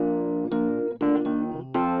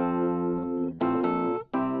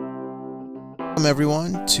Welcome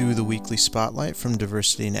everyone to the weekly spotlight from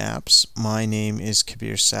Diversity in Apps. My name is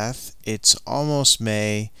Kabir Seth. It's almost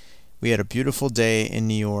May. We had a beautiful day in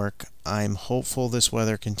New York. I'm hopeful this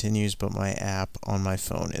weather continues, but my app on my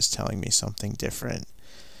phone is telling me something different.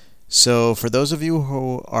 So for those of you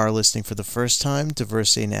who are listening for the first time,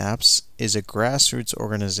 Diversity in Apps is a grassroots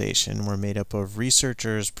organization. We're made up of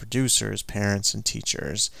researchers, producers, parents, and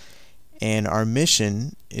teachers. And our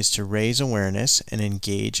mission is to raise awareness and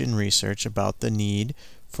engage in research about the need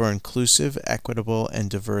for inclusive, equitable, and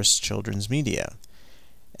diverse children's media.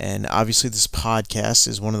 And obviously this podcast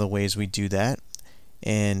is one of the ways we do that.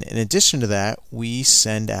 And in addition to that, we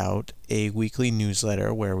send out a weekly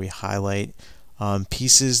newsletter where we highlight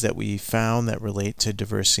pieces that we found that relate to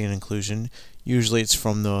diversity and inclusion. Usually it's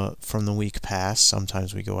from the week past.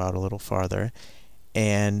 Sometimes we go out a little farther.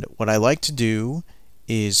 And what I like to do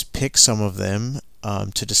is pick some of them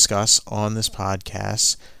to discuss on this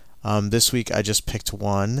podcast. This week I just picked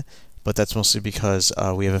one, but that's mostly because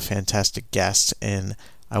we have a fantastic guest and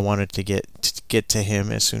I wanted to get to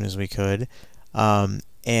him as soon as we could.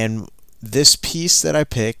 And this piece that I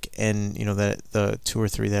pick, and that the two or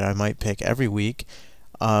three that I might pick every week,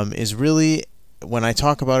 is really, when I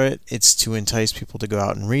talk about it, it's to entice people to go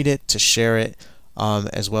out and read it, to share it,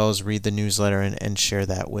 as well as read the newsletter and share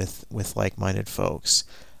that with like-minded folks.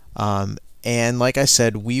 And like I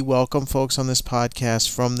said, we welcome folks on this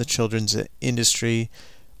podcast from the children's industry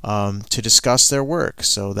to discuss their work.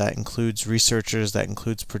 So that includes researchers, that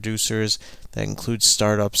includes producers, that includes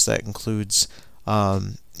startups, that includes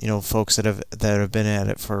folks that have been at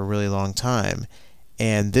it for a really long time.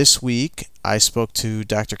 And this week, I spoke to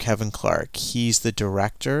Dr. Kevin Clark. He's the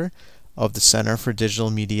director of the Center for Digital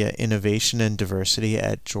Media Innovation and Diversity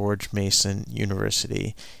at George Mason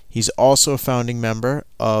University. He's also a founding member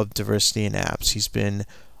of Diversity in Apps. He's been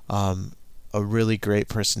a really great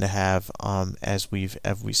person to have as we've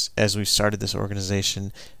started this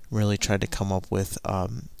organization, really tried to come up with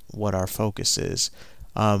what our focus is.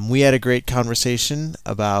 We had a great conversation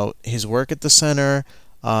about his work at the center,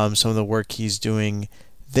 some of the work he's doing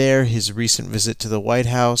there, his recent visit to the White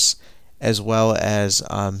House, as well as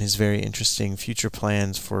his very interesting future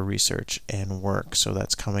plans for research and work. So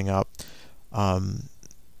that's coming up.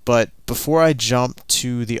 But before I jump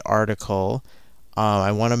to the article,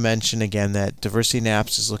 I want to mention again that Diversity in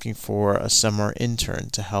Apps is looking for a summer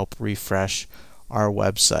intern to help refresh our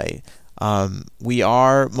website.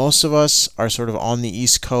 Most of us are sort of on the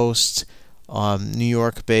East Coast, New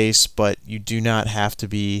York based, but you do not have to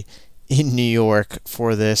be in New York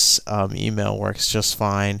for this. Email works just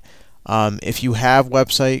fine. If you have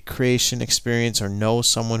website creation experience or know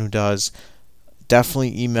someone who does,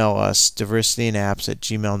 definitely email us,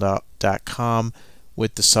 diversityinapps@gmail.com,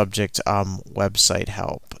 with the subject website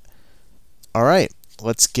help. All right,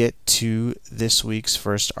 let's get to this week's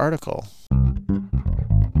first article.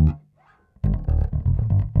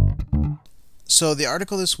 So the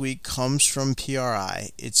article this week comes from PRI.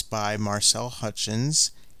 It's by Marcel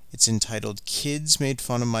Hutchins. It's entitled "Kids Made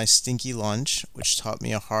Fun of My Stinky Lunch, Which Taught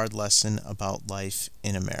Me a Hard Lesson About Life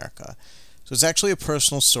in America." So it's actually a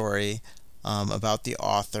personal story about the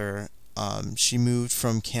author. She moved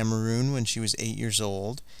from Cameroon when she was 8 years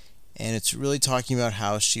old, and it's really talking about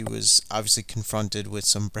how she was obviously confronted with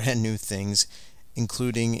some brand new things,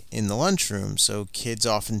 including in the lunchroom. So kids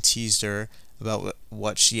often teased her about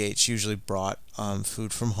what she ate. She usually brought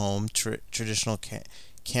food from home, traditional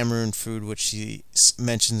Cameroon food, which she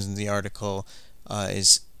mentions in the article,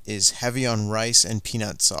 is heavy on rice and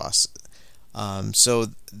peanut sauce.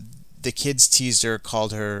 So the kids teased her,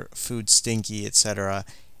 called her food stinky, etc.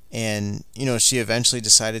 And she eventually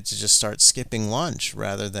decided to just start skipping lunch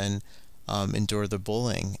rather than endure the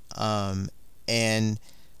bullying. And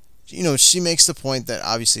she makes the point that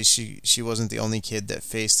obviously she wasn't the only kid that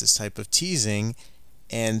faced this type of teasing.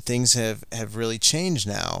 And things have really changed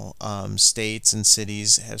now. States and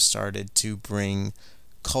cities have started to bring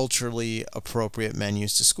culturally appropriate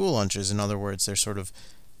menus to school lunches. In other words, they're sort of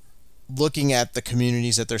looking at the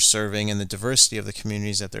communities that they're serving and the diversity of the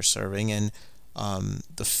communities that they're serving, and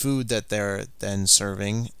the food that they're then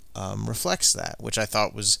serving reflects that, which I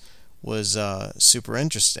thought was super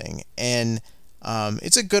interesting. And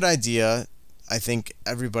it's a good idea. I think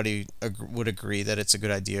everybody would agree that it's a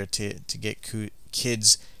good idea to get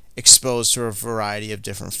kids exposed to a variety of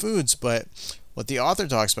different foods. But what the author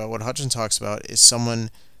talks about, what Hutchins talks about, is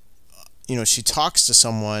someone, she talks to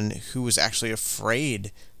someone who was actually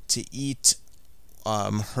afraid to eat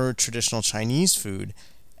her traditional Chinese food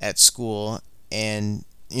at school, and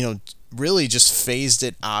really just phased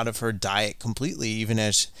it out of her diet completely, even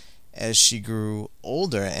as as she grew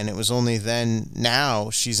older. And it was only then, now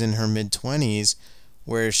she's in her mid-20s,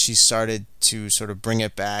 where she started to sort of bring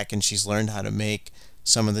it back, and she's learned how to make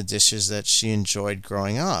some of the dishes that she enjoyed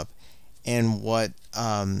growing up. And what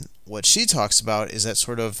she talks about is that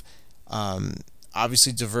sort of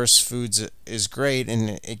obviously diverse foods is great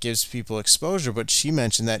and it gives people exposure, but she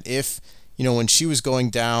mentioned that if, when she was going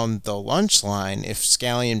down the lunch line, if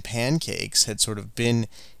scallion pancakes had sort of been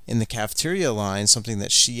in the cafeteria line, something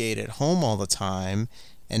that she ate at home all the time,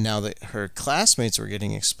 and now that her classmates were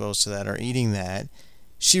getting exposed to that or eating that,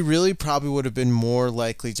 she really probably would have been more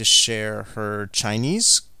likely to share her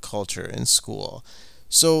Chinese culture in school.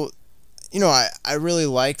 So, I really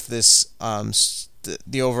liked this,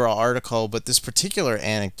 the overall article, but this particular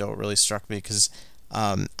anecdote really struck me because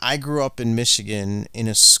I grew up in Michigan in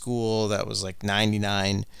a school that was like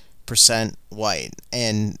 99% white,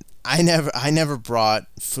 and I never brought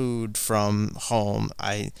food from home.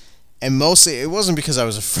 And mostly it wasn't because I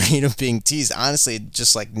was afraid of being teased. Honestly, it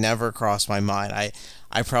just like never crossed my mind.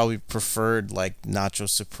 I probably preferred like Nacho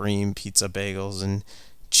Supreme, pizza bagels, and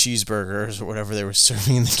cheeseburgers or whatever they were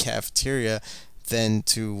serving in the cafeteria than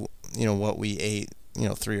to what we ate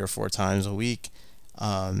 3 or 4 times a week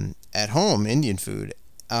at home, Indian food.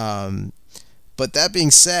 But that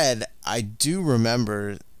being said, I do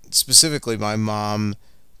remember specifically my mom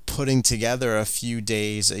putting together a few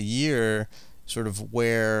days a year sort of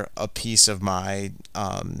where a piece of my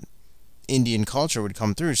Indian culture would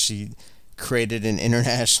come through. She created an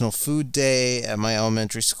International Food Day at my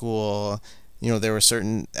elementary school. There were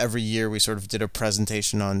every year we sort of did a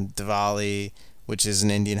presentation on Diwali, which is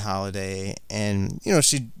an Indian holiday. And,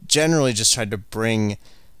 she generally just tried to bring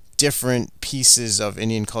different pieces of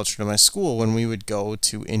Indian culture to my school when we would go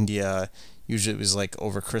to India. Usually it was like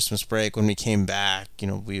over Christmas break. When we came back,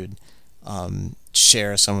 we would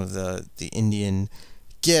share some of the Indian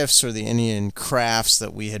gifts or the Indian crafts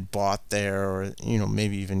that we had bought there, or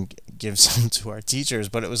maybe even give some to our teachers.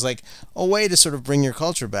 But it was like a way to sort of bring your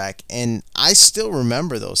culture back, and I still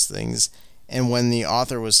remember those things. And when the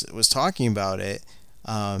author was talking about it,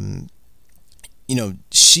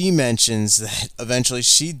 she mentions that eventually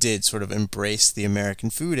she did sort of embrace the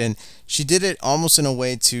American food, and she did it almost in a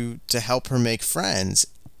way to help her make friends.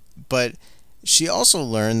 But she also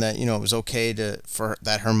learned that it was okay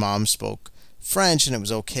that her mom spoke French, and it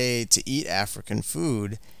was okay to eat African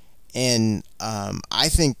food. And I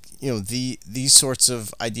think these sorts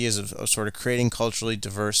of ideas of sort of creating culturally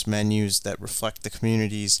diverse menus that reflect the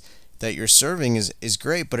communities that you're serving is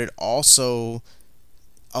great, but it also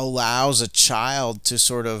allows a child to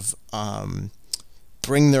sort of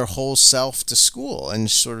bring their whole self to school and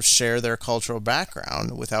sort of share their cultural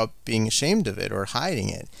background without being ashamed of it or hiding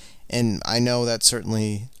it. And I know that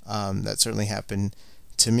certainly happened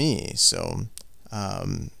to me. So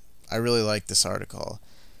I really like this article.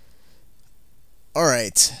 All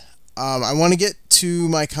right. I want to get to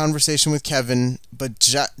my conversation with Kevin, but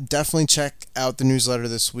definitely check out the newsletter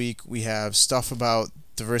this week. We have stuff about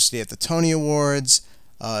diversity at the Tony Awards,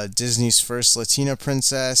 Disney's first Latina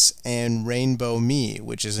princess, and Rainbow Me,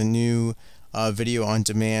 which is a new video on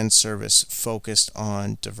demand service focused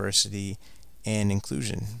on diversity and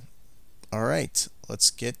inclusion. All right, let's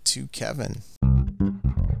get to Kevin.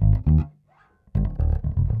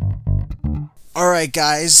 All right,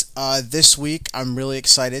 guys, this week I'm really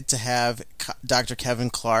excited to have Dr. Kevin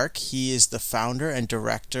Clark. He is the founder and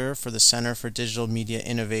director for the Center for Digital Media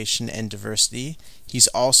Innovation and Diversity. He's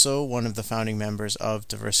also one of the founding members of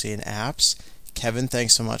Diversity in Apps. Kevin,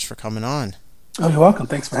 thanks so much for coming on. Oh, you're welcome.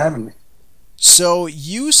 Thanks for having me. So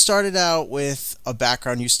you started out with a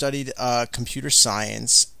background. You studied computer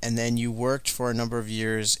science, and then you worked for a number of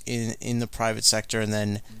years in the private sector, and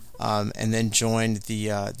then joined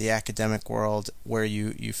the academic world where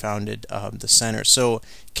you founded the center. So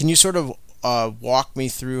can you sort of walk me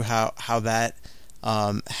through how that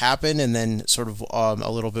happened, and then sort of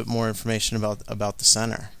a little bit more information about the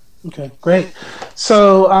center? Okay, great.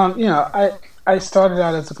 So I started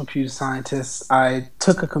out as a computer scientist. I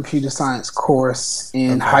took a computer science course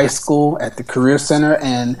in high school at the Career Center,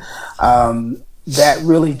 and that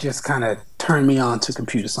really just kind of turned me on to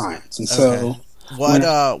computer science. And so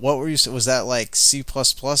what were you? Was that like C++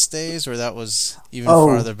 days, or that was even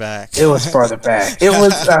farther back? It was farther back. It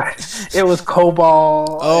was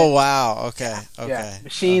COBOL. Oh wow! Okay. Yeah,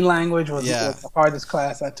 machine language was the hardest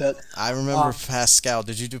class I took. I remember Pascal.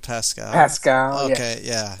 Did you do Pascal? Pascal. Okay.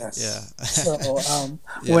 Yes. Yeah. So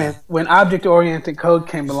when object-oriented code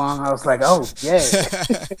came along, I was like, oh yay!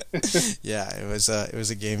 Yeah, it was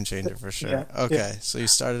a game changer for sure. So you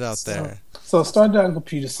started out there. So I started out in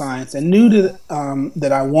computer science and knew that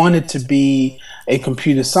that I wanted to be a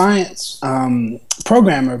computer science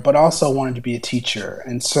programmer, but also wanted to be a teacher.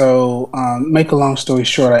 And so, make a long story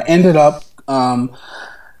short, I ended up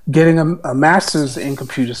getting a master's in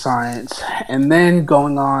computer science, and then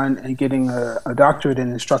going on and getting a doctorate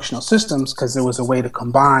in instructional systems, because there was a way to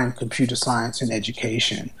combine computer science and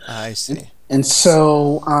education. I see. And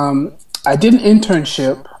so I did an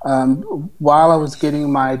internship while I was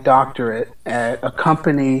getting my doctorate at a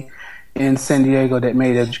company in San Diego that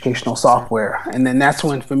made educational software. And then that's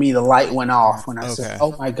when, for me, the light went off when I said,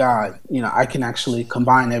 oh my God, I can actually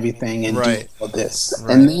combine everything and do all this.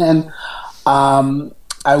 Right. And then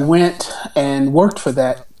I went and worked for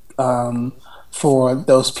that, for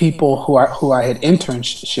those people who I had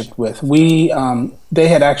internship with. They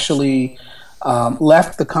had actually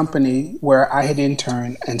left the company where I had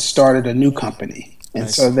interned and started a new company.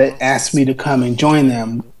 And so they asked me to come and join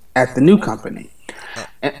them at the new company.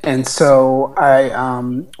 And so I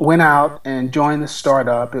went out and joined the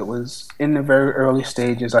startup. It was in the very early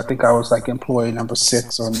stages. I think I was like employee number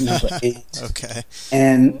 6 or number 8. Okay.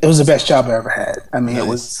 And it was the best job I ever had. I mean, it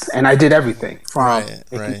was, and I did everything from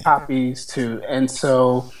making copies to, and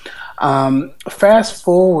so fast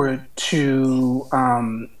forward to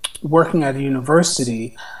working at a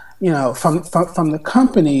university. From the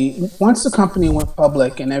company, once the company went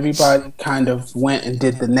public and everybody kind of went and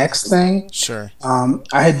did the next thing,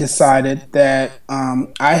 I had decided that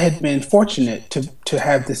I had been fortunate to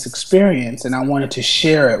have this experience, and I wanted to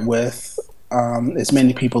share it with as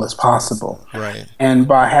many people as possible. Right. And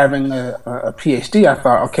by having a PhD, I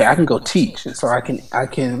thought, okay, I can go teach, and so I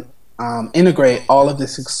can integrate all of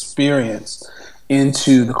this experience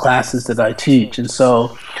into the classes that I teach. And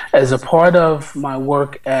so as a part of my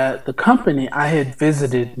work at the company, I had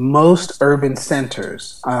visited most urban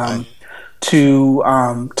centers to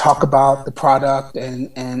talk about the product,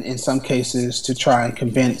 and in some cases to try and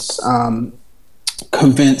convince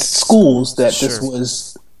schools that this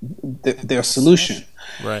was their solution.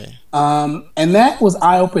 Right. And that was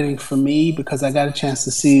eye-opening for me, because I got a chance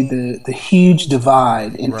to see the huge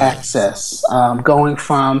divide in access, going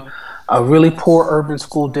from a really poor urban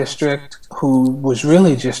school district who was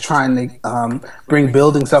really just trying to bring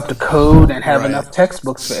buildings up to code and have enough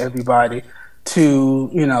textbooks for everybody,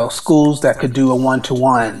 to schools that could do a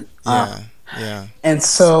one-to-one. And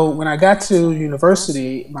so when I got to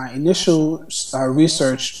university, my initial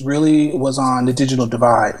research really was on the digital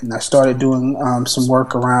divide, and I started doing some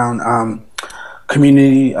work around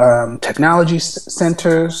community technology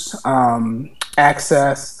centers,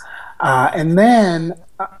 access, and then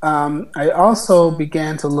I also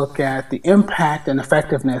began to look at the impact and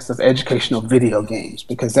effectiveness of educational video games,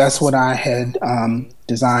 because that's what I had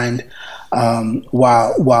designed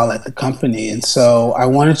while at the company. And so I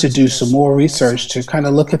wanted to do some more research to kind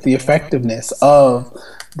of look at the effectiveness of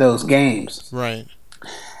those games. Right.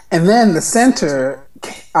 And then the center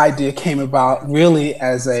idea came about really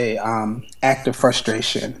as a act of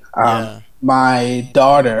frustration. My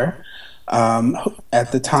daughter,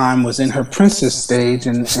 at the time, was in her princess stage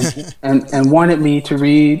and wanted me to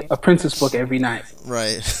read a princess book every night.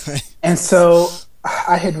 Right. And so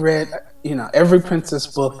I had read, every princess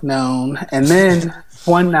book known. And then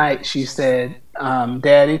one night she said,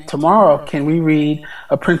 Daddy, tomorrow can we read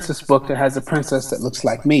a princess book that has a princess that looks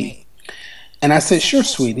like me? And I said, sure,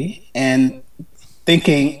 sweetie. And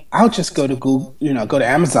thinking, I'll just go to Google, go to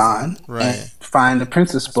Amazon and find a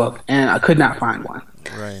princess book. And I could not find one.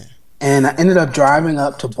 Right. And I ended up driving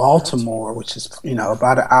up to Baltimore, which is,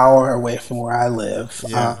 about an hour away from where I live,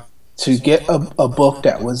 to get a book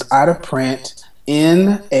that was out of print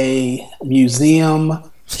in a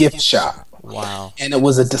museum gift shop. Wow. And it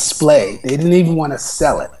was a display. They didn't even want to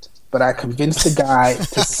sell it, but I convinced the guy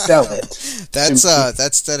to sell it.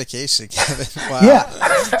 That's dedication, Kevin. Wow.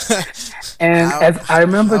 Yeah. And as I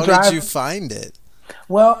remember driving. How did you find it?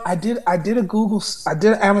 Well, I did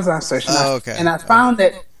an Amazon search. And I found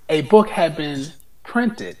that a book had been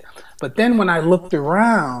printed, but then when I looked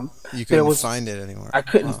around, you couldn't find it anywhere. I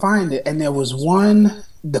couldn't find it, and there was one.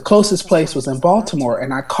 The closest place was in Baltimore,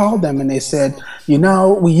 and I called them, and they said,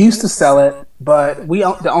 we used to sell it, but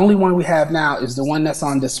the only one we have now is the one that's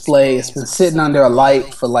on display. It's been sitting under a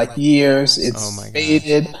light for like years. It's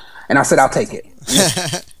faded, and I said, I'll take it.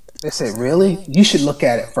 They said, really? You should look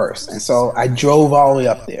at it first. And so I drove all the way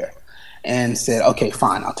up there and said, okay,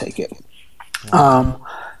 fine, I'll take it.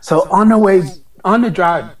 So on the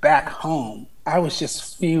drive back home, I was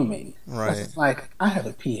just fuming. Right. I was like, I have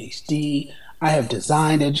a PhD. I have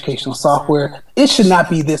designed educational software. It should not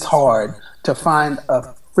be this hard to find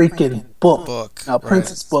a freaking book, a Right.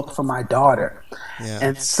 princess book for my daughter. Yeah.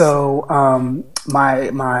 And so my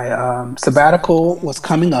sabbatical was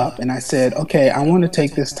coming up, and I said, okay, I want to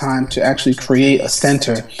take this time to actually create a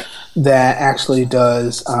center that actually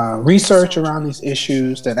does research around these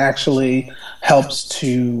issues, that actually helps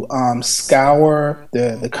to scour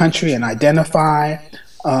the country and identify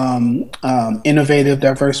innovative,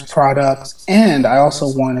 diverse products. And I also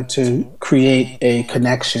wanted to create a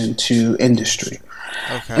connection to industry.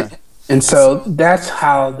 Okay. And so that's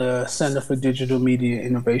how the Center for Digital Media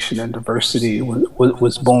Innovation and Diversity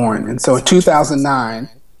was born. And so in 2009,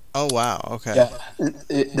 Oh, wow. Okay.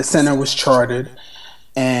 the center was chartered,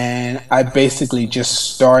 and I basically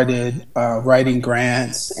just started writing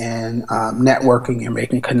grants and networking and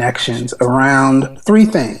making connections around three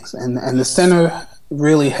things. And the center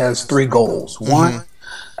really has three goals. One,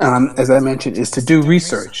 as I mentioned, is to do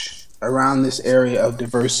research around this area of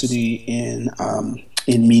diversity in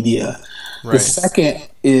media. Right. The second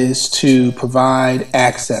is to provide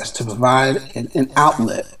access, to provide an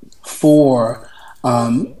outlet for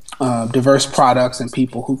diverse products and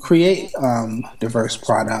people who create diverse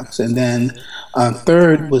products. And then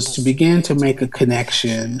third was to begin to make a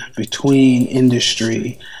connection between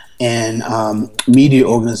industry and media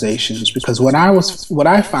organizations. Because what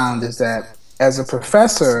I found is that as a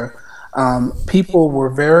professor, people were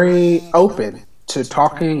very open to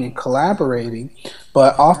talking and collaborating,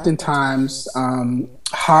 but oftentimes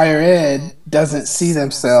higher ed doesn't see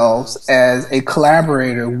themselves as a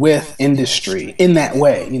collaborator with industry in that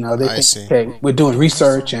way. You know, they think, okay, we're doing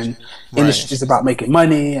research and industry is about making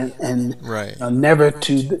money, and never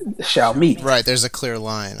two shall meet. Right, there's a clear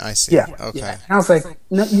line. I see. Yeah. Okay. Yeah. And I was like,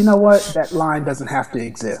 no, you know what? That line doesn't have to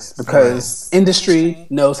exist, because industry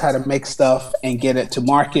knows how to make stuff and get it to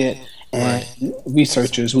market, and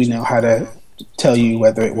researchers, we know how to tell you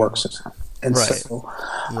whether it works or not. And so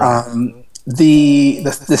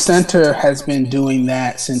the center has been doing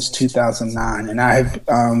that since 2009, and I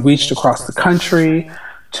have reached across the country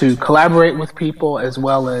to collaborate with people as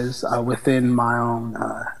well as within my own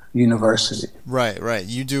university. Right.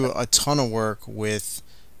 You do a ton of work with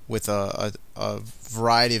a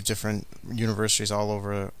variety of different universities all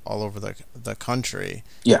over the country.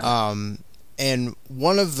 Yeah. And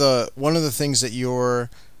one of the things that you're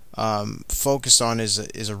focused on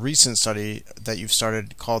is a recent study that you've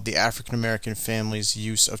started called the African American Families'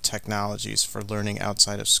 Use of Technologies for Learning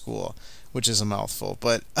Outside of School, which is a mouthful.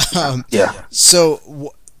 But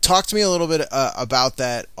so talk to me a little bit about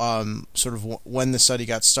that. Sort of when the study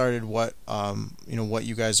got started, what what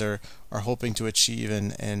you guys are hoping to achieve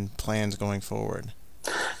and plans going forward.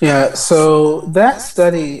 Yeah, so that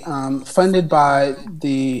study, funded by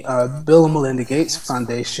the Bill and Melinda Gates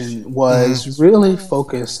Foundation, was really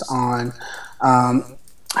focused on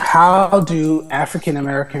how do African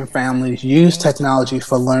American families use technology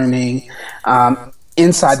for learning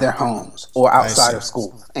inside their homes or outside of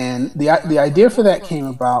school. And the idea for that came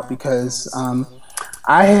about because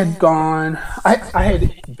I had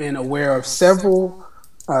been aware of several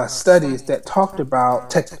studies that talked about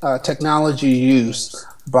technology use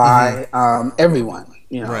by everyone,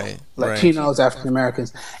 Latinos, African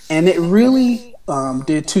Americans, and it really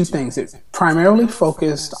did two things. It primarily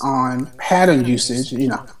focused on pattern usage.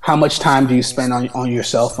 How much time do you spend on your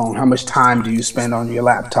cell phone? How much time do you spend on your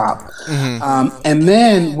laptop? And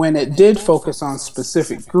then when it did focus on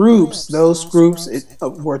specific groups, those groups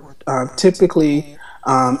were typically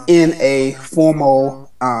in a formal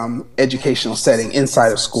educational setting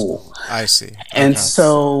inside of school. I see. And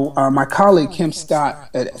so my colleague Kim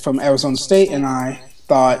Scott from Arizona State and I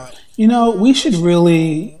thought, we should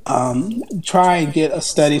really try and get a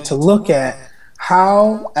study to look at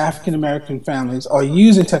how African American families are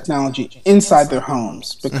using technology inside their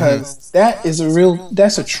homes, because that's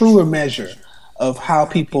a truer measure of how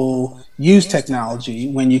people use technology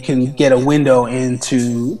when you can get a window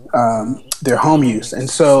into their home use. And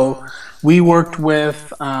so we worked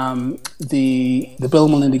with the Bill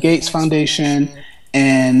and Melinda Gates Foundation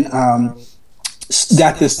and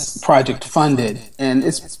got this project funded. And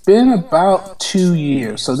it's been about 2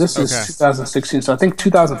 years. So this is 2016. So I think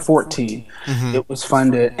 2014 it was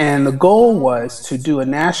funded. And the goal was to do a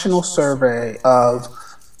national survey of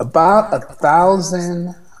about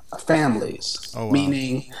 1,000 families,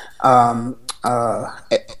 meaning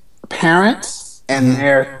parents and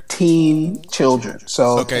their teen children.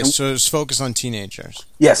 So so it's focused on teenagers.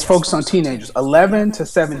 Yes, focused on teenagers, 11 to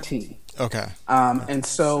 17. Okay. And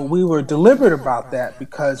so we were deliberate about that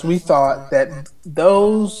because we thought that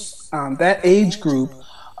that age group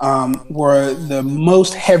were the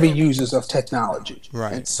most heavy users of technology.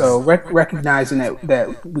 Right. And so recognizing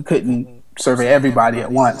that we couldn't survey everybody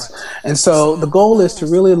at once. And so the goal is to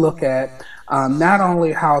really look at not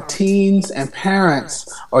only how teens and parents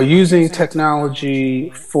are using technology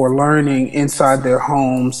for learning inside their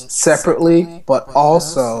homes separately, but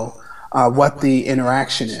also what the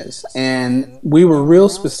interaction is. And we were real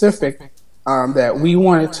specific that we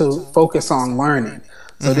wanted to focus on learning.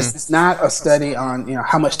 So this is not a study on,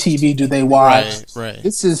 how much TV do they watch. Right.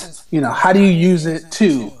 This is, how do you use it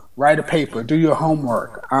to write a paper, do your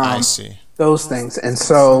homework, I see. those things. And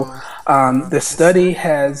so the study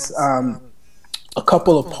has a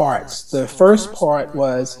couple of parts. The first part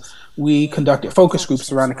was we conducted focus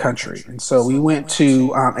groups around the country. And so we went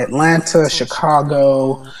to Atlanta,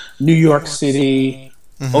 Chicago, New York City,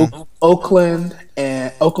 Oakland,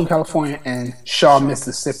 California, and Shaw,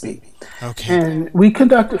 Mississippi. Okay. And we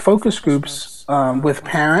conducted focus groups with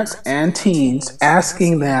parents and teens,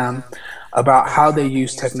 asking them about how they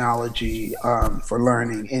use technology for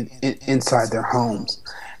learning inside their homes.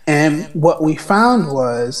 And what we found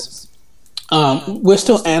was we're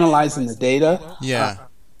still analyzing the data. Yeah.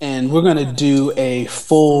 And we're going to do a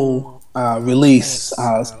full release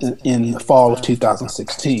in the fall of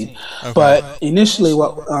 2016. Okay. But initially,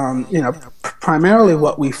 primarily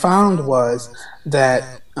what we found was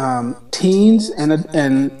that teens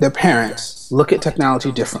and their parents look at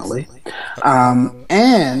technology differently,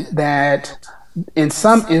 and that in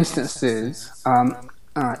some instances,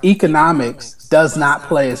 economics does not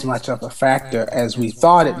play as much of a factor as we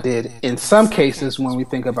thought it did in some cases when we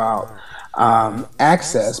think about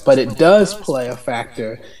access, but it does play a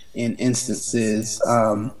factor in instances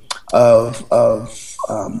of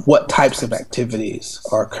what types of activities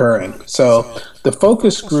are occurring. So the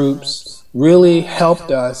focus groups really helped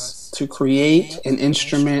us to create an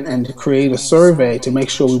instrument and to create a survey to make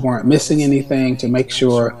sure we weren't missing anything, to make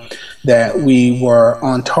sure that we were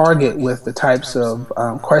on target with the types of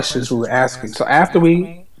questions we were asking. So after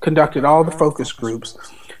we conducted all the focus groups,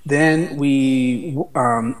 then we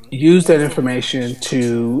used that information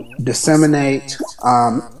to disseminate,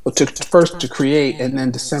 to create and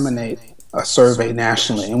then disseminate a survey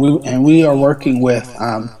nationally. And we are working with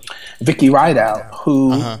Vicki Rideout,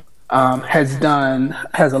 who has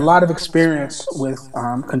a lot of experience with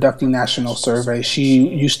conducting national surveys. She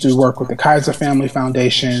used to work with the Kaiser Family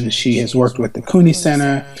Foundation. She has worked with the Cooney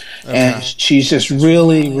Center, and she's just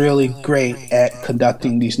really, really great at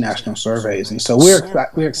conducting these national surveys. And so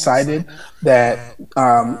we're excited that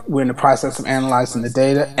we're in the process of analyzing the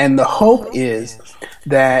data, and the hope is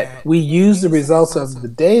that we use the results of the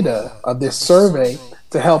data of this survey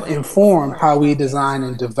to help inform how we design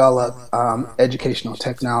and develop educational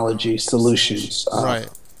technology solutions. Right.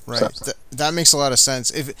 So. That makes a lot of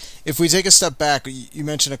sense. If we take a step back, you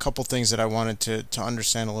mentioned a couple things that I wanted to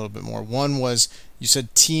understand a little bit more. One was you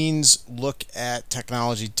said teens look at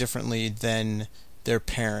technology differently than their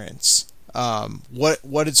parents.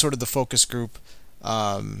 What did sort of the focus group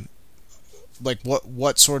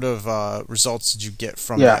what sort of results did you get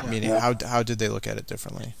from that meeting? How did they look at it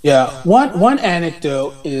differently? Yeah, one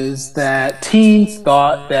anecdote is that teens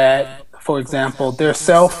thought that, for example, their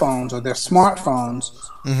cell phones or their smartphones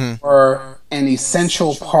were an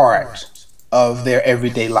essential part of their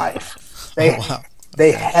everyday life.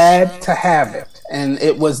 They had to have it, and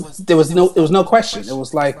there was no question. It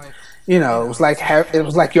was like it was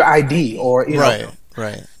like your ID or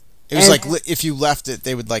Right. It was like if you left it,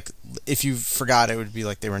 they would if you forgot, it would be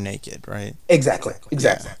like they were naked, right? Exactly.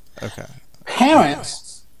 Yeah. Okay.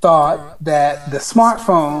 Parents thought that the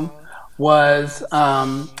smartphone was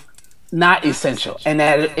not essential, and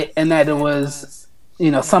that it was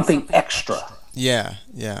something extra. Yeah.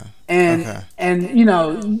 And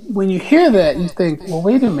when you hear that, you think, well,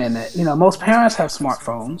 wait a minute. Most parents have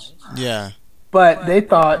smartphones. Yeah. But they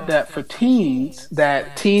thought that for teens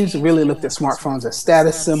really looked at smartphones as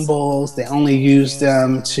status symbols. They only used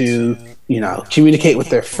them to, communicate with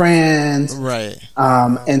their friends. Right.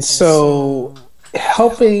 And so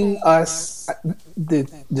helping us, the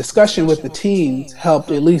discussion with the teens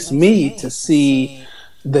helped at least me to see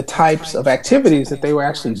the types of activities that they were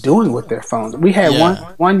actually doing with their phones. We had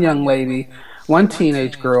one young lady, one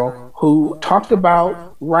teenage girl, who talked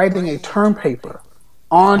about writing a term paper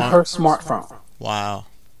on her smartphone. Wow.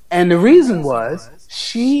 And the reason was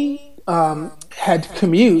she had to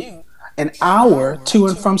commute an hour to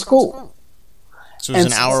and from school. So it was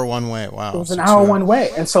an hour one way. Wow. It was an hour one way.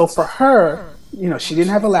 And so for her, she didn't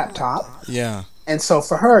have a laptop. Yeah. And so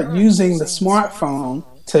for her, using the smartphone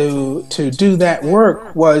to do that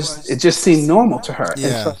work it just seemed normal to her. Yeah.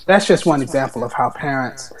 And so that's just one example of how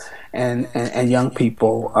parents and young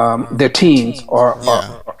people, their teens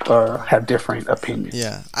have different opinions.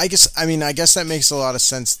 Yeah, I guess that makes a lot of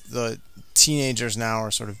sense. teenagers now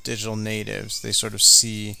are sort of digital natives. They sort of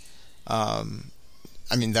see, I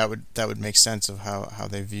mean, that would make sense of how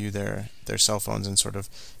they view their cell phones, and sort of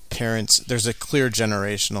parents. There's a clear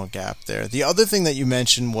generational gap there. The other thing that you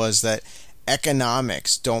mentioned was that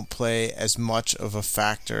economics don't play as much of a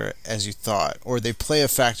factor as you thought, or they play a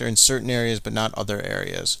factor in certain areas but not other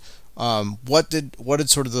areas. What did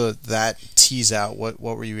sort of that tease out? What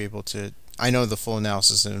were you able to? I know the full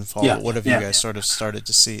analysis didn't follow. Yeah, But what have you guys sort of started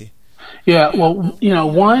to see? yeah. Well,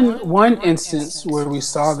 one instance where we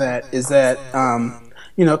saw that is that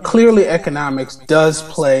clearly economics does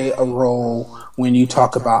play a role when you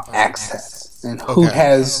talk about access and who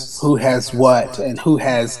has what and who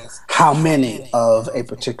has how many of a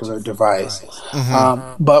particular device.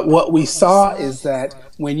 But what we saw is that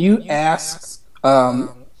when you ask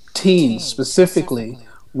teens specifically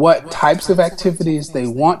what types of activities they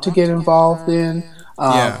want to get involved in,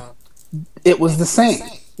 it was the same.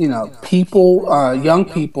 Young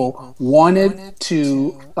people wanted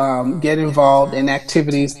to get involved in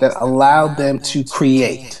activities that allowed them to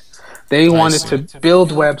create. They wanted to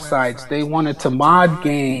build websites. They wanted to mod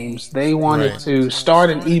games. They wanted to start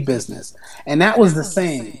an e-business. And that was the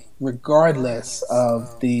same regardless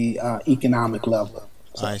of the economic level.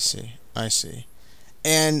 So. I see.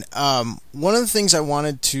 And one of the things I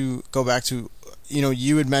wanted to go back to,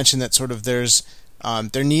 you had mentioned that sort of there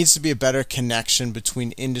needs to be a better connection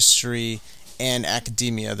between industry and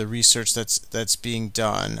academia, the research that's being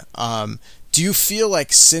done. Do you feel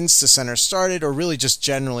like since the center started, or really just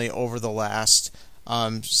generally over the last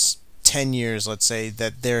 10 years, let's say,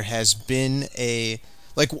 that there has been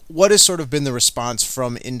what has sort of been the response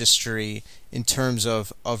from industry in terms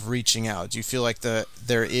of reaching out? Do you feel like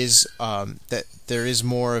there is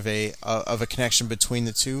more of a connection between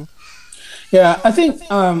the two? Yeah, I think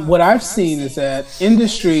what I've seen is that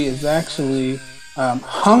industry is actually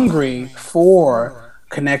hungry for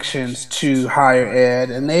connections to higher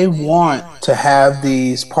ed, and they want to have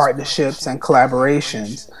these partnerships and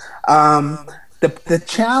collaborations. The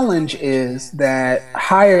challenge is that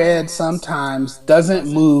higher ed sometimes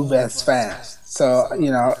doesn't move as fast. So,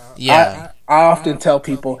 I often tell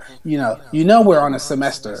people, we're on a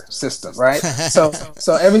semester system, right? So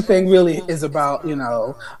everything really is about,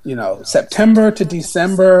 September to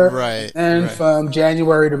December, and from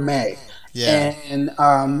January to May. Yeah. And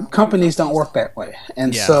companies don't work that way.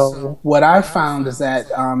 And so what I've found is that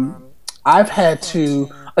I've had to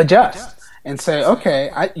adjust and say, okay,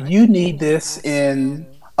 you need this in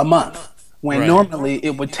a month, when normally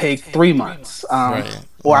it would take 3 months.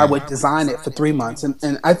 Or I would design it for 3 months.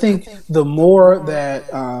 And I think the more that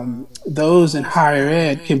those in higher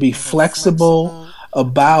ed can be flexible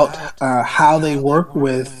about how they work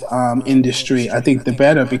with industry, I think the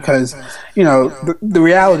better, because the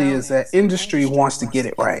reality is that industry wants to get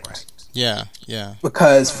it right. Yeah.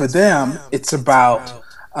 Because for them, it's about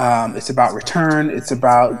return, it's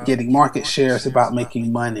about getting market share, it's about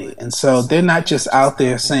making money. And so they're not just out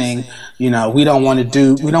there saying, we don't want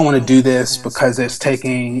to do this because it's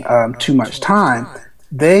taking too much time.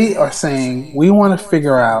 They are saying, we want to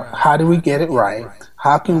figure out, how do we get it right?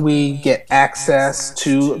 How can we get access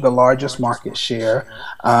to the largest market share?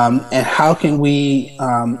 And how can we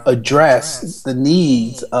address the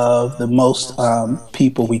needs of the most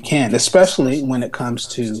people we can, especially when it comes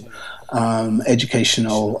to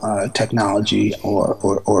educational technology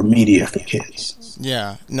or media for kids.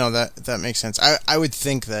 Yeah, no, that makes sense. I would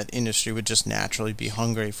think that industry would just naturally be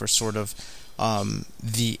hungry for sort of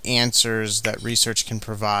the answers that research can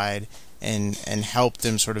provide, and help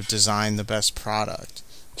them sort of design the best product.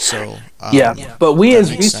 So but we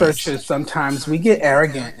as researchers, sometimes we get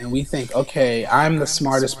arrogant and we think, okay, I'm the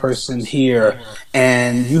smartest person here,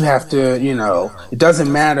 and you have to, it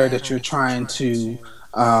doesn't matter that you're trying to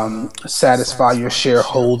satisfy your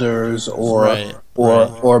shareholders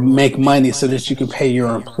or make money so that you can pay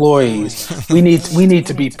your employees. We need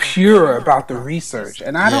to be pure about the research,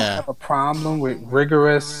 and I don't have a problem with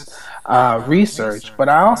rigorous research, but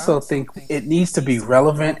I also think it needs to be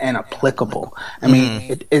relevant and applicable. I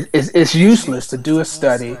mean, it's useless to do a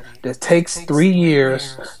study that takes 3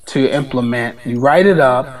 years to implement. You write it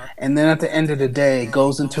up, and then at the end of the day, it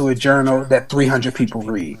goes into a journal that 300 people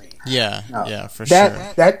read. For sure.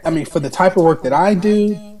 For the type of work that I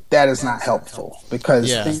do, that is not helpful,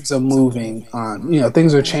 because things are moving on.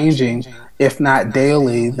 Things are changing, if not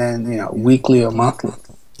daily, then weekly or monthly.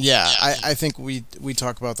 Yeah, I think we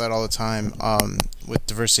talk about that all the time with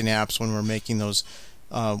Diversity in Apps when we're making those,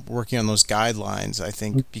 working on those guidelines. I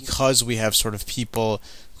think because we have sort of people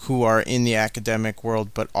who are in the academic world,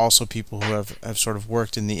 but also people who have sort of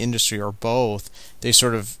worked in the industry, or both,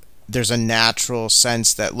 there's a natural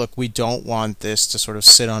sense that, look, we don't want this to sort of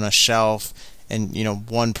sit on a shelf and, you know,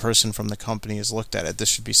 one person from the company has looked at it. This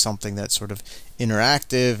should be something that's sort of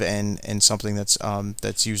interactive and something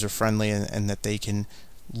that's user friendly and that they can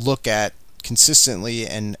look at consistently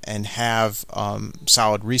and have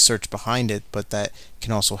solid research behind it, but that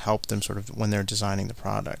can also help them sort of when they're designing the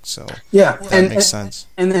product. So yeah, that makes sense.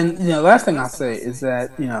 And then, you know, last thing I'll say is that,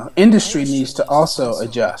 you know, industry needs to also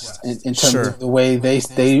adjust in terms of the way they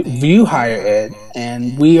view higher ed,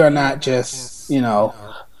 and we are not just, you know,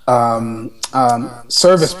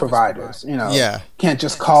 service providers. You know, can't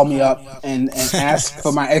just call me up and ask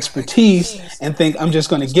for my expertise and think I'm just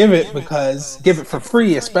going to give it for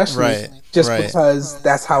free, especially because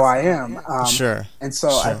that's how I am. And so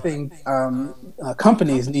I think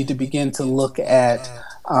companies need to begin to look at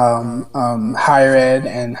higher ed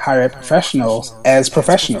and higher ed professionals as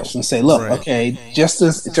professionals and say, look, okay, just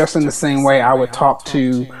in the same way I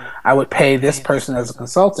would pay this person as a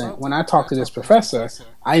consultant, when I talk to this professor,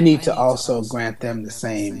 I need to also grant them the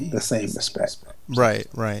same respect. Right.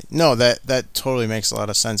 No, that totally makes a lot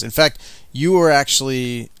of sense. In fact, you were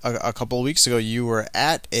actually a couple of weeks ago. You were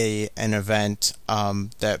at an event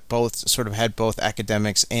that both sort of had both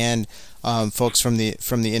academics and folks from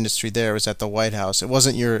the industry there. It was at the White House. It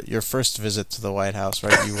wasn't your first visit to the White House,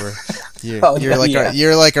 right?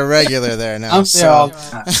 You're like a regular there now. I'm there all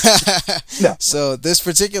the time. So this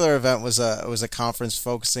particular event was a conference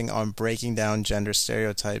focusing on breaking down gender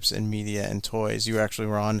stereotypes in media and toys. You actually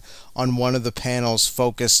were on one of the panels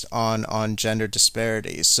focused on gender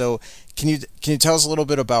disparities. So can you tell us a little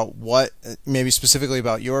bit about what, maybe specifically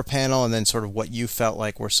about your panel, and then sort of what you felt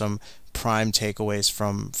like were some prime takeaways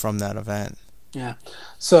from that event? Yeah.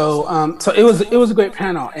 So it was a great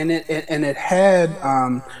panel, and it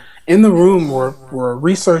had in the room were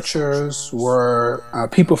researchers, were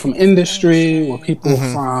people from industry, were people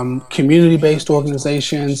from community-based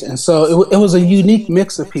organizations, and so it was a unique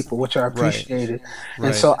mix of people, which I appreciated.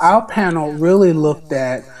 And so our panel really looked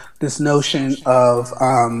at this notion of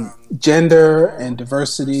gender and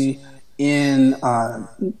diversity in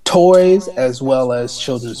toys as well as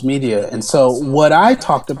children's media. And so what I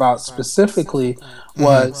talked about specifically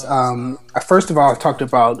was, first of all, I talked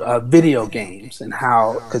about video games and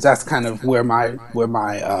how, because that's kind of where my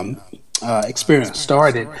experience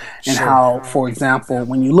started, and how, for example,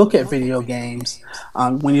 when you look at video games,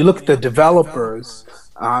 when you look at the developers,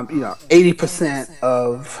 80%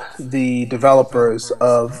 of the developers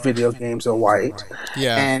of video games are white,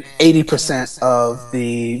 and 80% of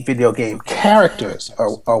the video game characters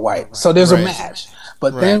are white. So there's a match.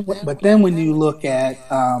 But then when you look at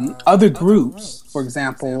other groups, for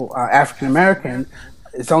example, African American,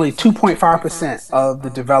 it's only 2.5% of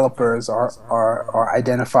the developers are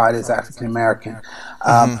identified as African American,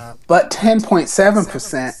 but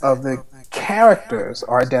 10.7% of the characters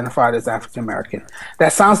are identified as African American.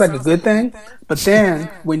 That sounds like a good thing, but then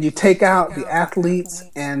when you take out the athletes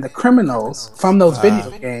and the criminals from those video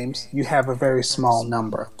games, you have a very small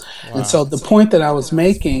number. And so the point that I was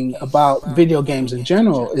making about video games in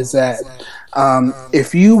general is that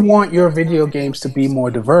if you want your video games to be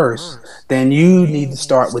more diverse, then you need to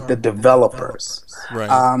start with the developers.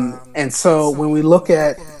 And so when we look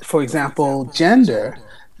at, for example, gender,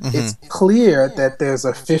 it's clear that there's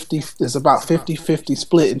about 50-50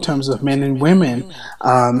 split in terms of men and women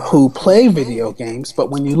who play video games. But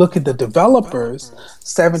when you look at the developers,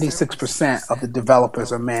 76% of the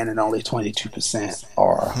developers are men and only 22%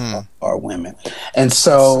 are women. And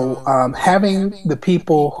so having the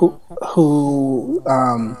people who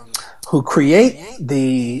create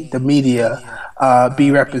the media be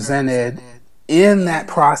represented in that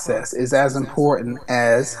process is as important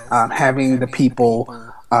as having the people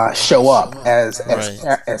show up as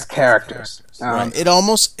characters.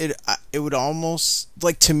 It would almost,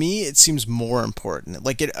 like, to me it seems more important.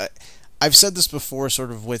 Like I've said this before, sort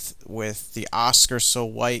of with the Oscar So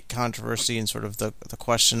White controversy and sort of the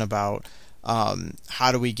question about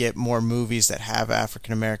how do we get more movies that have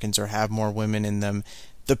African Americans or have more women in them.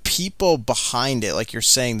 The people behind it, like you're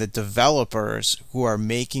saying, the developers who are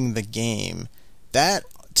making the game, that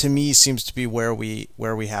to me seems to be where we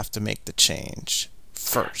have to make the change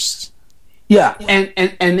first. Yeah, and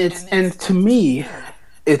to me,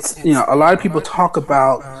 it's, a lot of people talk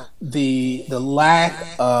about the lack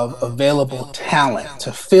of available talent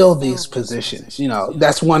to fill these positions.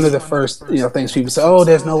 That's one of the first things people say. Oh,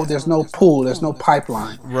 there's no pool, there's no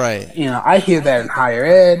pipeline. Right. I hear that in higher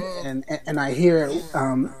ed, and I hear it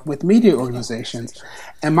with media organizations.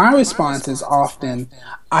 And my response is often,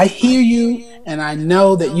 I hear you, and I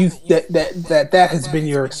know that that has been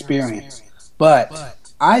your experience, but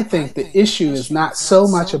I think the issue is not so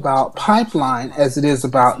much about pipeline as it is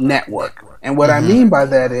about network. And what I mean by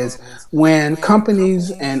that is when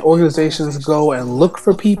companies and organizations go and look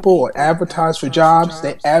for people or advertise for jobs,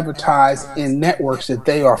 they advertise in networks that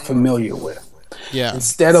they are familiar with. Yeah.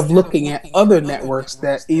 Instead of looking at other networks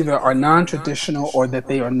that either are non-traditional or that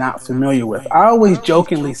they are not familiar with. I always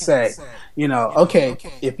jokingly say, okay,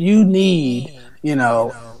 if you need,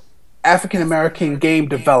 African American game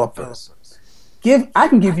developers, I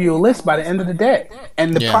can give you a list by the end of the day.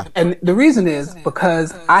 And the reason is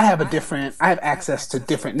because I have access to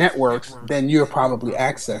different networks than you're probably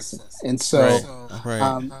accessing. And so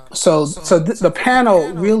the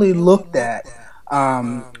panel really looked at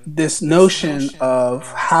this notion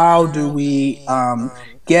of how do we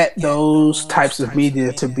get those types of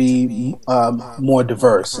media to be more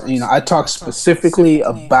diverse. I talked specifically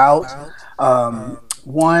about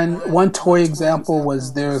one toy example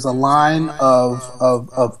was there's a line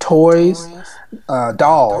of toys,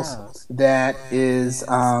 dolls that is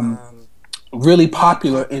really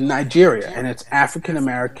popular in Nigeria, and it's African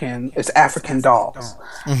dolls,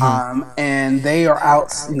 and they are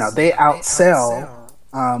they outsell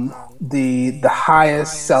the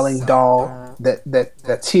highest selling doll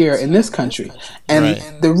that's here in this country, and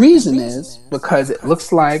the reason is because it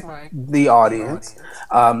looks like the audience,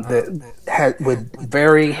 with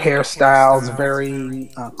varying hairstyles, varying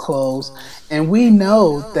clothes, and we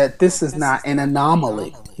know that this is not an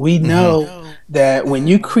anomaly. We know that when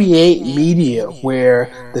you create media where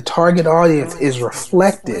the target audience is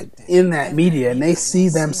reflected in that media and they see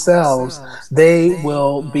themselves, they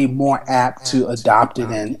will be more apt to adopt it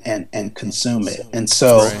and consume it. And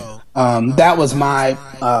so that was a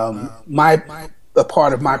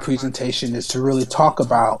part of my presentation, is to really talk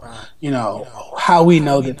about, how we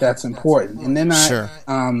know that that's important. And then I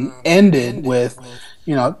ended with,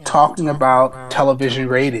 talking about television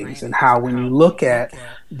ratings and how when you look at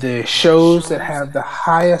the shows that have the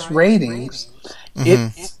highest ratings,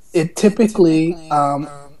 it's typically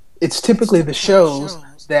the shows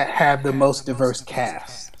that have the most diverse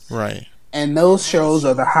cast. Right. And those shows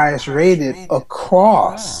are the highest rated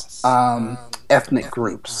across ethnic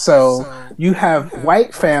groups. So you have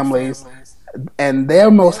white families, and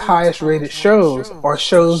their most highest rated shows are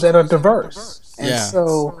shows that are diverse. And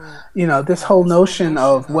so, this whole notion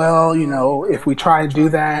of, if we try to do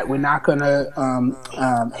that, we're not going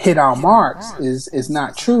to hit our marks is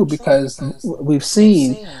not true, because we've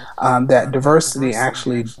seen that diversity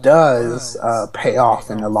actually does pay off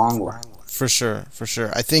in the long run. For sure.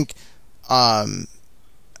 I think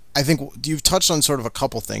you've touched on sort of a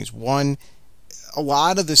couple things. One, a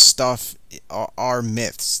lot of this stuff are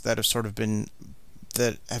myths that have sort of been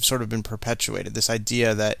perpetuated. This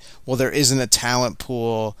idea that, there isn't a talent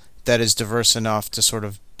pool that is diverse enough to sort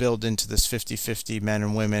of build into this 50-50 men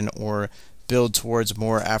and women, or build towards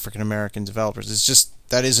more African American developers. It's just,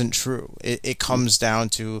 that isn't true. It comes down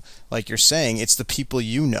to, like you're saying, it's the people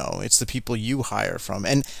it's the people you hire from.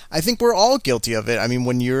 And I think we're all guilty of it. I mean,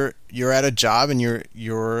 when you're at a job and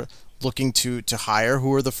you're looking to hire,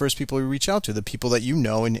 who are the first people you reach out to? The people that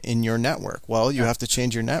in your network. Well, you have to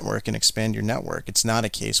change your network and expand your network. It's not a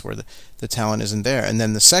case where the talent isn't there. And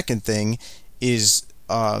then the second thing is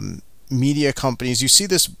media companies. You see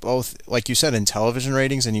this both, like you said, in television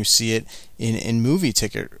ratings, and you see it in movie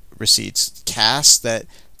ticket receipts. Casts that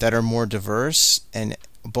are more diverse, and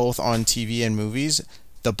both on TV and movies,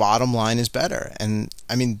 the bottom line is better. And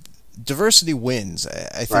I mean, diversity wins.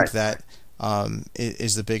 I think that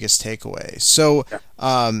is the biggest takeaway. So,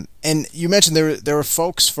 and you mentioned there were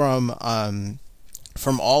folks from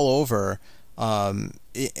all over.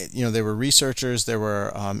 There were researchers, there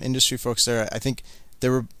were industry folks there. I think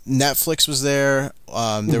there were Netflix was there.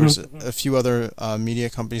 There was a few other media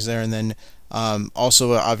companies there, and then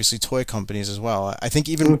also obviously toy companies as well. I think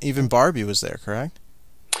even Barbie was there, correct?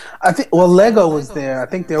 I think Lego was there. I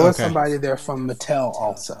think there was somebody there from Mattel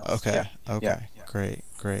also. Okay.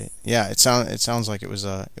 Great. Yeah, it sounds like it was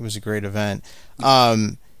a great event.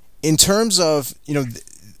 In terms of,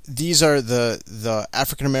 these are the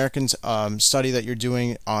African Americans study that you're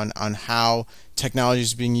doing on how technology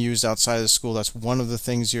is being used outside of the school. That's one of the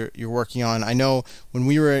things you're working on. I know when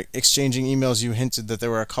we were exchanging emails, you hinted that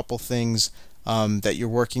there were a couple things that you're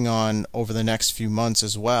working on over the next few months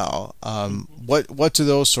as well. What do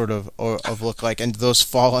those sort of look like, and do those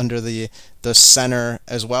fall under the center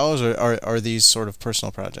as well, or are these sort of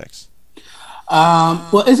personal projects?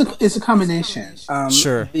 Well, it's a combination.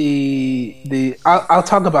 Sure. I'll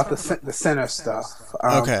talk about the center stuff.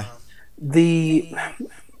 Okay.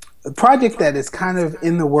 the project that is kind of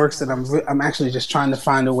in the works that I'm actually just trying to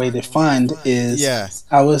find a way to fund is Yeah.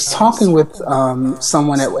 I was talking with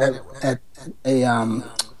someone at a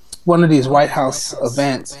one of these White House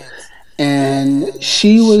events, and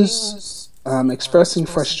she was expressing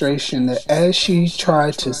frustration that as she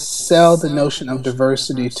tried to sell the notion of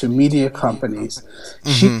diversity to media companies,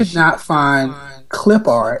 she could not find clip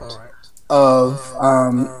art of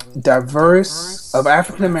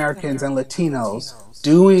African Americans and Latinos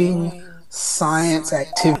doing science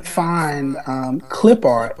activity. Find clip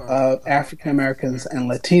art of African Americans and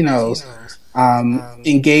Latinos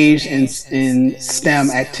engaged in STEM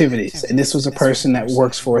activities, and this was a person that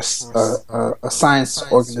works for a science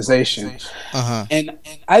organization. And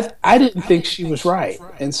I didn't think she was right,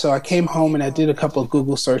 and so I came home and I did a couple of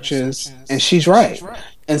Google searches, and she's right.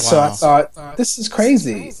 And so I thought, this is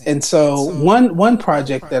crazy. And so one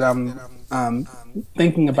project that I'm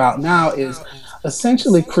thinking about now is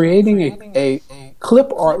essentially creating a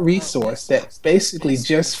clip art resource that basically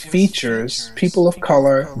just features people of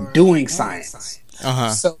color doing science.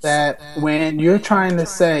 So that when you're trying to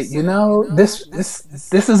say,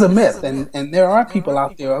 this is a myth, and there are people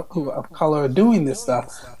out there who of color doing this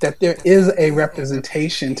stuff, that there is a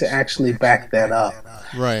representation to actually back that up.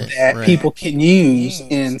 That people can use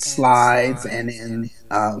in slides and in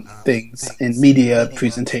things, in media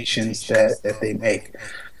presentations that they make.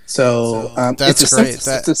 So that's it's great.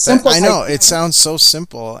 It's a simple. I know it sounds so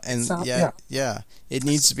simple, and it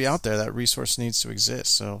needs to be out there. That resource needs to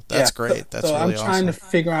exist. So that's great. That's so really I'm trying awesome. to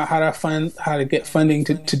figure out how to get funding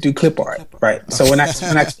to do clip art. Right. So when I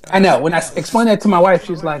explained that to my wife,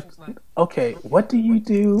 she's like, "Okay, what do you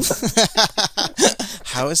do?"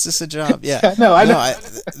 How is this a job? Yeah. I know.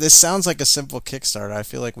 This sounds like a simple Kickstarter. I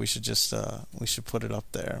feel like we should just we should put it up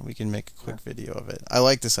there. We can make a quick video of it. I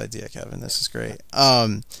like this idea, Kevin. This is great.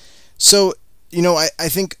 So I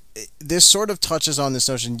think this sort of touches on this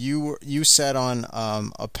notion. You sat on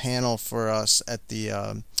a panel for us at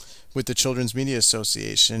the with the Children's Media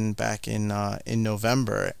Association back in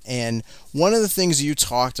November, and one of the things you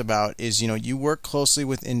talked about is you work closely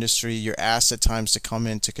with industry. You're asked at times to come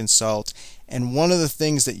in to consult, and one of the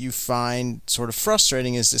things that you find sort of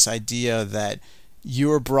frustrating is this idea that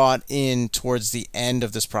you're brought in towards the end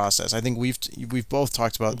of this process. I think we've both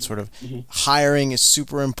talked about sort of hiring is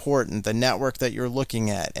super important, the network that you're looking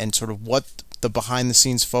at, and sort of what the behind the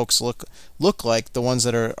scenes folks look like, the ones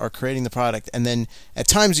that are creating the product. And then at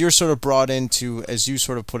times you're sort of brought in to, as you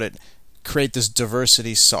sort of put it, create this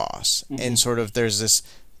diversity sauce. And sort of there's this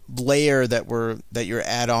layer that you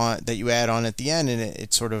add on at the end, and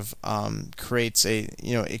it sort of creates a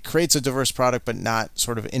diverse product, but not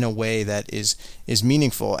sort of in a way that is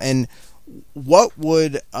meaningful. And what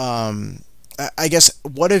would I guess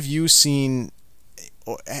what have you seen?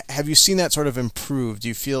 Have you seen that sort of improve? Do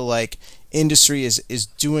you feel like industry is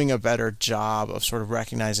doing a better job of sort of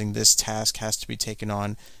recognizing this task has to be taken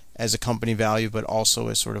on as a company value, but also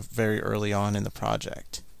is sort of very early on in the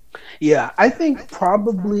project? Yeah, I think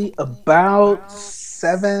probably about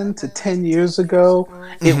 7 to 10 years ago,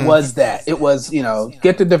 it was that. It was,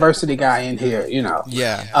 get the diversity guy in here,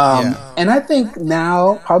 And I think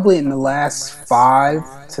now, probably in the last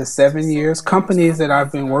 5 to 7 years, companies that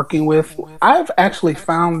I've been working with, I've actually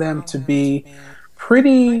found them to be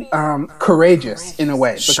pretty courageous in a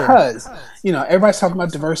way, because everybody's talking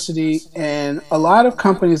about diversity, and a lot of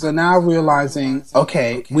companies are now realizing,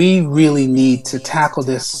 okay, we really need to tackle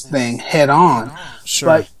this thing head on.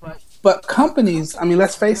 But companies, I mean,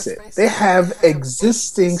 let's face it, they have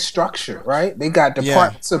existing structure, right? They got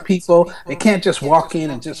departments of people. They can't just walk in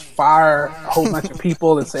and just fire a whole bunch of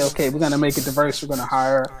people and say, okay, we're going to make it diverse. We're going to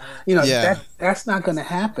hire, that's not going to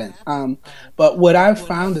happen. But what I've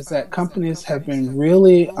found is that companies have been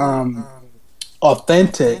really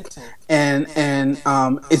authentic, and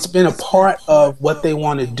it's been a part of what they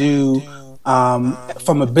want to do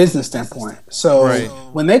from a business standpoint. So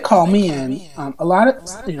when they call me in, a lot of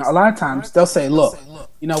times they'll say, "Look,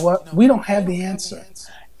 you know what? We don't have the answer,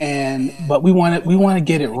 but we want to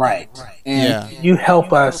get it right, and you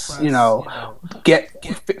help us,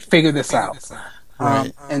 figure this out."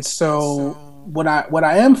 And so what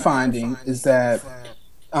I am finding is that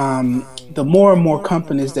the more and more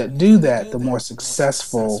companies that do that, the more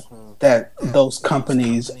successful that those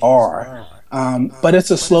companies are. But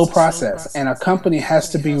it's a slow process, and a company has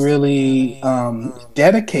to be really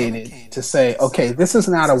dedicated to say, okay, this is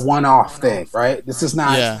not a one-off thing, right? This is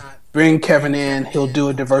not bring Kevin in, he'll do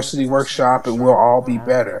a diversity workshop, and we'll all be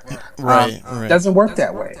better. Right. Doesn't work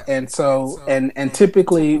that way. And so, and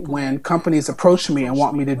typically when companies approach me and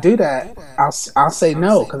want me to do that, I'll say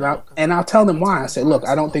no, I'll tell them why. I say, look,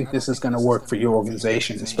 I don't think this is going to work for your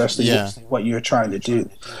organization, especially what you're trying to do.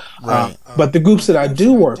 Right. But the groups that I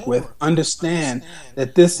do work with understand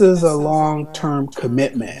that this is a long-term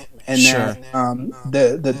commitment, and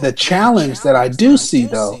that the challenge that I do see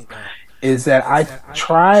though is that I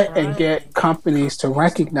try and get companies to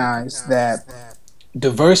recognize that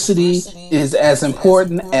diversity is as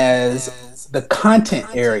important as the content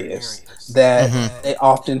areas that they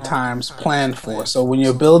oftentimes plan for. So when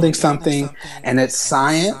you're building something and it's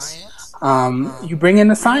science, you bring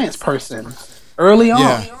in a science person early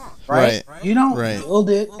on. Right? You don't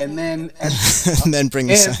build it and then and then bring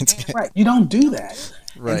the science. Right. You don't do that.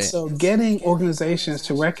 Right. And so getting organizations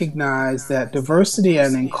to recognize that diversity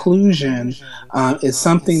and inclusion is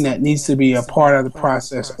something that needs to be a part of the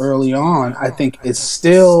process early on, I think is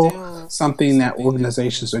still something that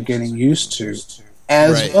organizations are getting used to,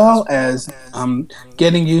 as well as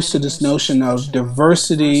getting used to this notion of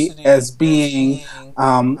diversity as being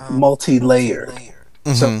multi-layered.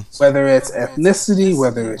 So whether it's ethnicity,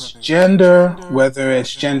 whether it's gender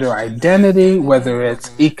identity, whether it's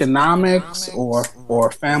economics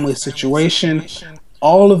or family situation,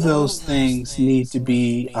 all of those things need to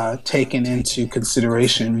be taken into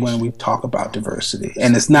consideration when we talk about diversity.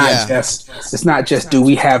 And it's not just do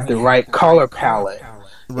we have the right color palette.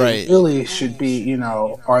 Right. It really should be,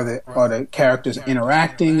 are the characters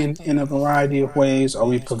interacting in a variety of ways? Are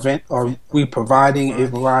we providing a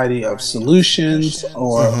variety of solutions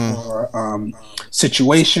or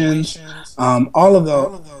situations? All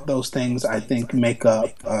of those things, I think, make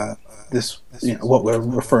up this, what we're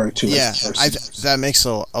referring to as diversity. That makes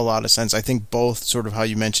a lot of sense. I think both sort of how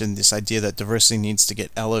you mentioned this idea that diversity needs to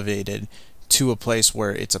get elevated to a place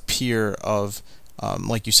where it's a peer of,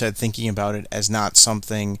 like you said, thinking about it as not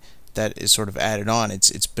something that is sort of added on.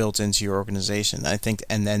 It's built into your organization. I think,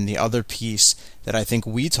 and then the other piece that I think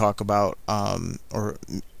we talk about, or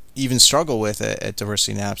even struggle with at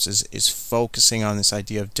Diversity in Apps is focusing on this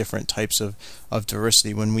idea of different types of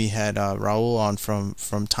diversity. When we had Raul on from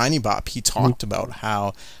TinyBop, he talked about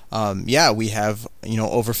how we have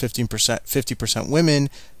over 50% women.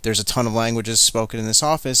 There's a ton of languages spoken in this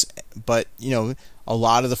office, but a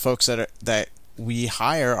lot of the folks that we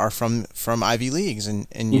hire are from Ivy Leagues, and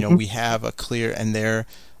we have a clear, and they're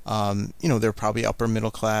they're probably upper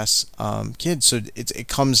middle class kids. So it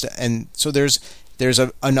comes to, and so there's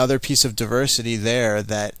another piece of diversity there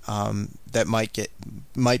that that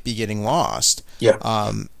might be getting lost.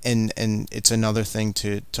 And it's another thing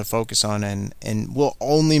to focus on, and will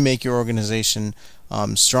only make your organization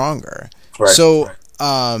stronger. So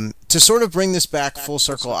to sort of bring this back full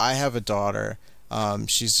circle, I have a daughter.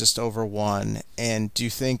 She's just over 1, and do you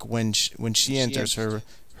think when she enters her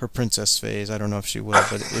princess phase, I don't know if she will,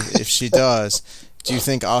 but if she does, do you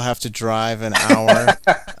think I'll have to drive an hour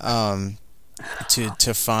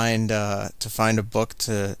to find a book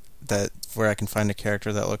where I can find a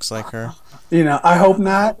character that looks like her? I hope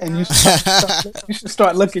not, and you should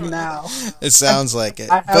start looking now. It sounds like it.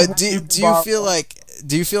 But do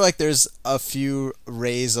you feel like there's a few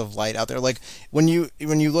rays of light out there? Like when you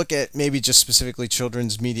look at maybe just specifically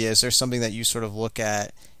children's media, is there something that you sort of look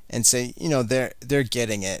at and say, they're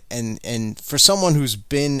getting it? And for someone who's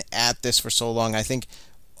been at this for so long, I think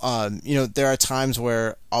there are times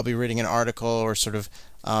where I'll be reading an article or sort of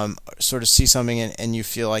see something and you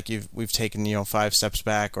feel like we've taken 5 steps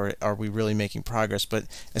back, or are we really making progress? But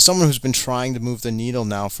as someone who's been trying to move the needle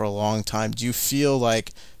now for a long time, do you feel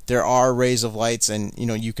like there are rays of lights and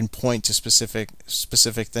you can point to specific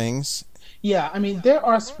things? Yeah, I mean, there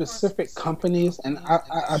are specific companies, and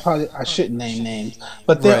I shouldn't name names,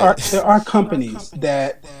 but there are companies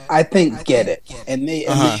that I think get it, and they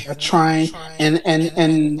are trying.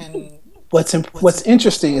 And what's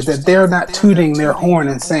interesting is that they're not tooting their horn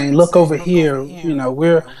and saying, "Look over here,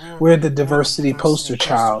 we're the diversity poster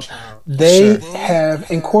child." They have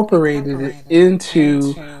incorporated it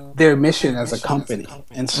into their mission as a company,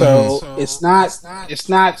 and so it's not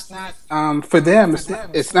for them.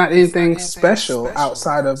 It's not anything special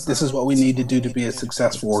outside of this is what we need to do to be a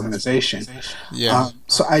successful organization.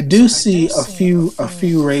 So I do see a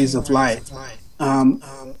few rays of light,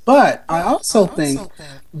 but I also think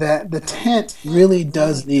that the tent really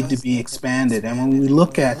does need to be expanded. And when we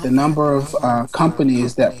look at the number of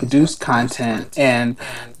companies that produce content and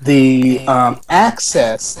the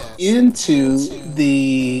access into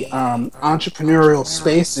the entrepreneurial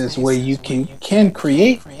spaces where you can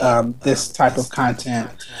create this type of content,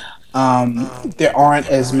 there aren't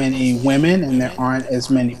as many women and there aren't as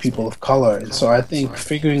many people of color. And so I think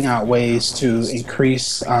figuring out ways to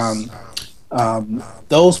increase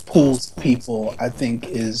those pools of people, I think,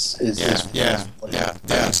 that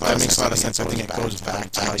makes a lot of sense. I think it goes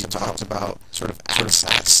back to how you talked about sort of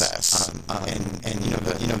access, and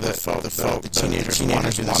the teenagers want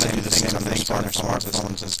to do the same things on their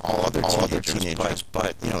smartphones as all other teenagers,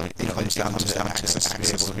 but it comes down to access to be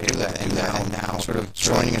able to do that, and now sort of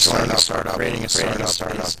joining a startup, creating a startup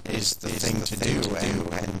is the thing to do,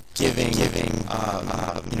 and giving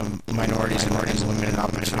minorities and women an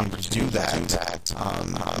opportunity to do that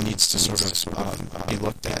needs to sort of be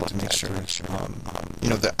looked at to make sure.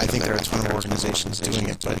 I think there are a ton of organizations doing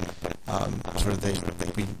it, but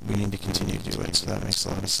we need to continue to do it. So that makes a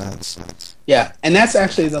lot of sense. Yeah, and that's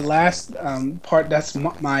actually the last part. That's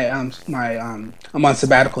my I'm on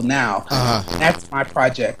sabbatical now. That's my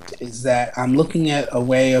project. Is that I'm looking at a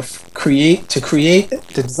way of to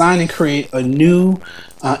design and create a new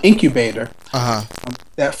incubator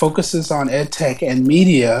that focuses on ed tech and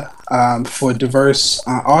media for diverse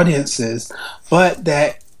audiences, but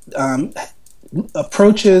that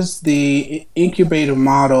approaches the incubator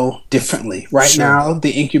model differently. Right now,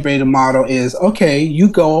 the incubator model is, okay, you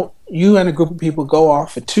and a group of people go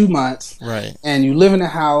off for 2 months, right? And you live in a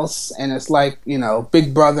house, and it's like,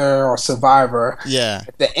 Big Brother or Survivor. Yeah.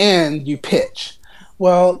 At the end, you pitch.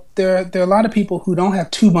 Well, there are a lot of people who don't have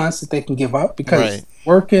 2 months that they can give up because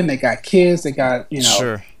working, they got kids, they got,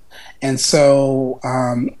 Sure. And so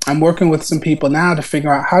I'm working with some people now to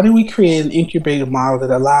figure out how do we create an incubator model that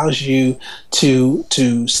allows you to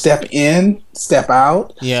step in, step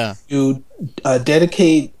out, to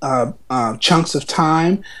dedicate chunks of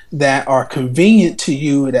time that are convenient to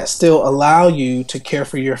you, that still allow you to care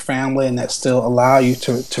for your family and that still allow you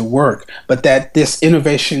to work, but that this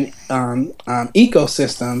innovation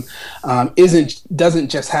ecosystem doesn't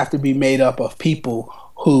just have to be made up of people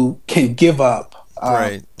who can give up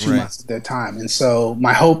 2 months of their time. And so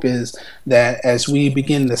my hope is that as we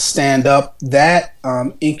begin to stand up that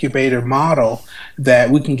incubator model,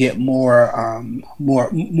 that we can get more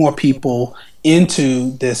people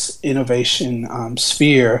into this innovation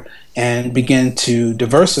sphere and begin to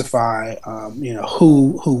diversify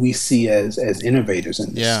who we see as innovators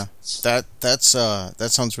in this. Yeah, that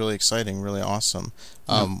sounds really exciting, really awesome.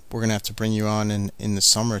 We're gonna have to bring you on in the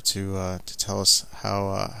summer to tell us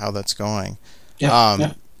how that's going.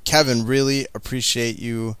 Kevin, really appreciate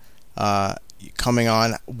you coming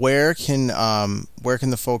on. Where can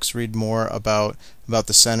the folks read more about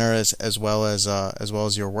the center as well as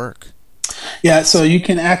your work? Yeah, so you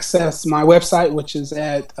can access my website, which is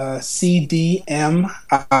at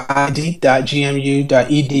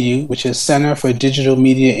cdmid.gmu.edu, which is Center for Digital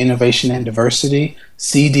Media Innovation and Diversity,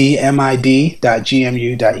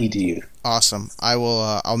 cdmid.gmu.edu. Awesome.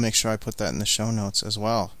 I'll make sure I put that in the show notes as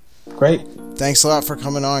well. Great. Thanks a lot for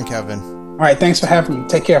coming on, Kevin. All right, thanks for having me.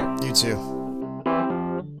 Take care. You too.